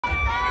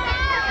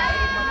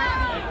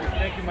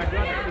you, my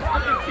brother. It's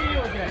good to see you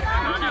again.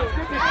 It's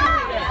good to see you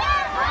again.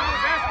 I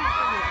was asking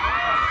for you.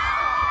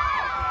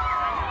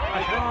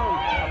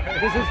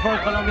 This is for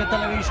Colombian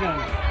television.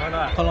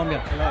 Hola. Colombia.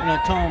 Hello. You know,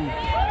 Tom,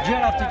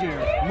 year after year,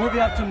 movie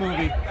after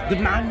movie, the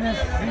madness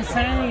is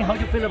insane. How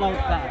do you feel about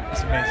that?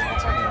 It's amazing.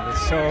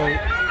 It's so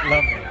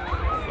lovely.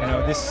 You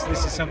know, this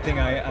is something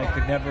I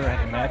could never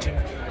have imagined.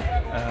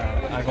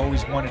 I've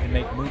always wanted to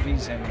make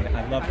movies, and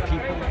I love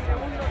people.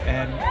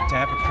 And to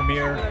have a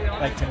premiere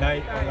like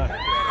tonight,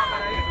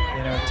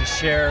 you know, to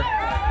share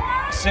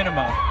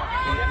cinema,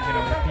 you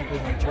know, with people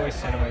who enjoy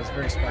cinema is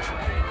very special.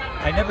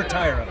 I never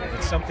tire of it.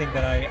 It's something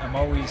that I'm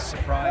always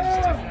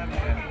surprised and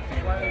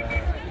feel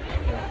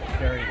you know,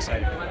 very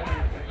excited about.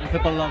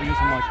 People love you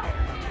so much.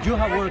 You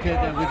have worked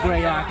with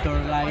great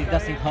actors like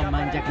Dustin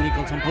Hoffman, Jack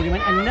Nicholson, Paul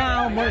Newman, and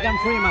now Morgan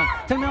Freeman.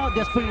 Tell me about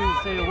the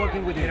experience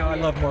working with him. You know, I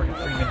love Morgan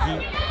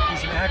Freeman.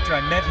 He's an actor.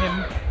 I met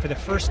him for the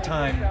first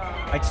time.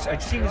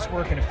 I'd seen his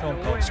work in a film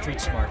called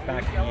Street Smart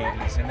back in the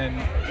 80s, and then,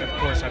 of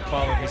course, I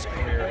followed his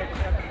career.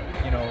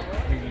 You know,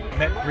 we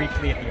met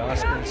briefly at the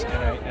Oscars,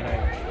 and I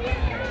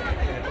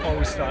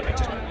always thought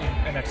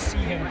I'd see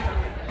him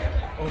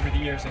over the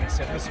years and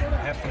said, listen, we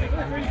have to make a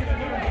movie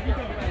together.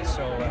 And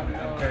so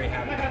I'm very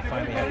happy that we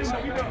finally had this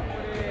opportunity.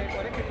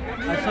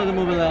 I saw the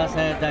movie last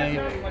day,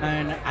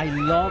 and I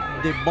love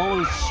the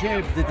bubble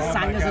shape. The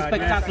design is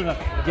spectacular.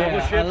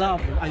 Yes. Yeah, I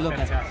love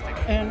Fantastic.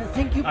 that. And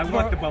thank you. I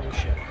want the bubble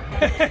ship.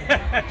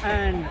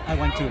 And I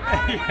want to.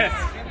 Yes.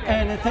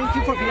 And thank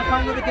you for being a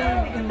part of the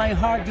game. In my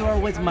heart, you are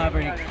always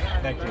Maverick.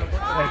 Thank you.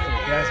 Thank you.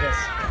 Gracias.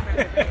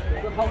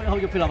 How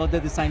you feel about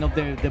the design of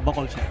the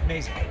bubble shape?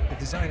 Amazing. The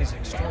design is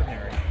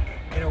extraordinary.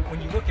 You know,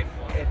 when you look at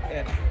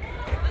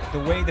the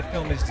way the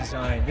film is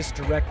designed, this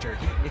director,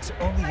 it's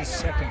only his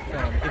second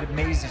film. It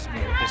amazes me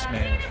what this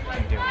man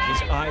can do.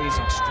 His eye is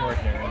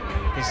extraordinary.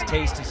 His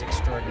taste is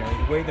extraordinary.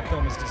 The way the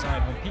film is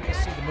designed, when people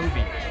see the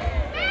movie,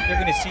 they're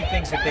going to see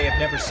things that they have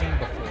never seen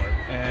before.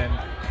 And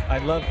I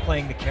love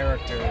playing the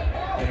character,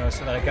 you know,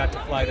 so that I got to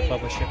fly the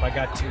bubble ship. I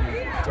got to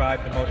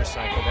drive the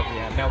motorcycle that we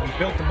have. Now, we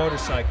built the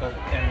motorcycle,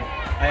 and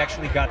I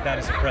actually got that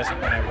as a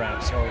present when I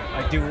wrapped. So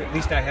at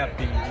least I have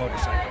the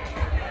motorcycle.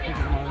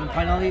 And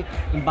finally,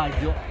 invite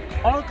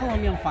all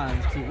Colombian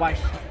fans to watch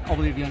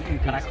Oblivion in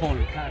Caracol.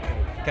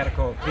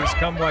 Caracol. Please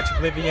come watch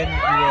Oblivion. You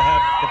will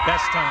have the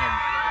best time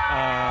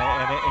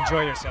and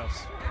enjoy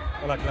yourselves.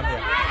 Hola, Colombia.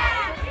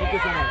 Thank you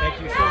so much. Thank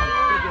you so much.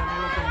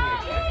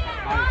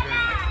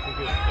 Thank you.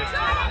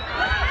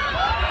 Thank you.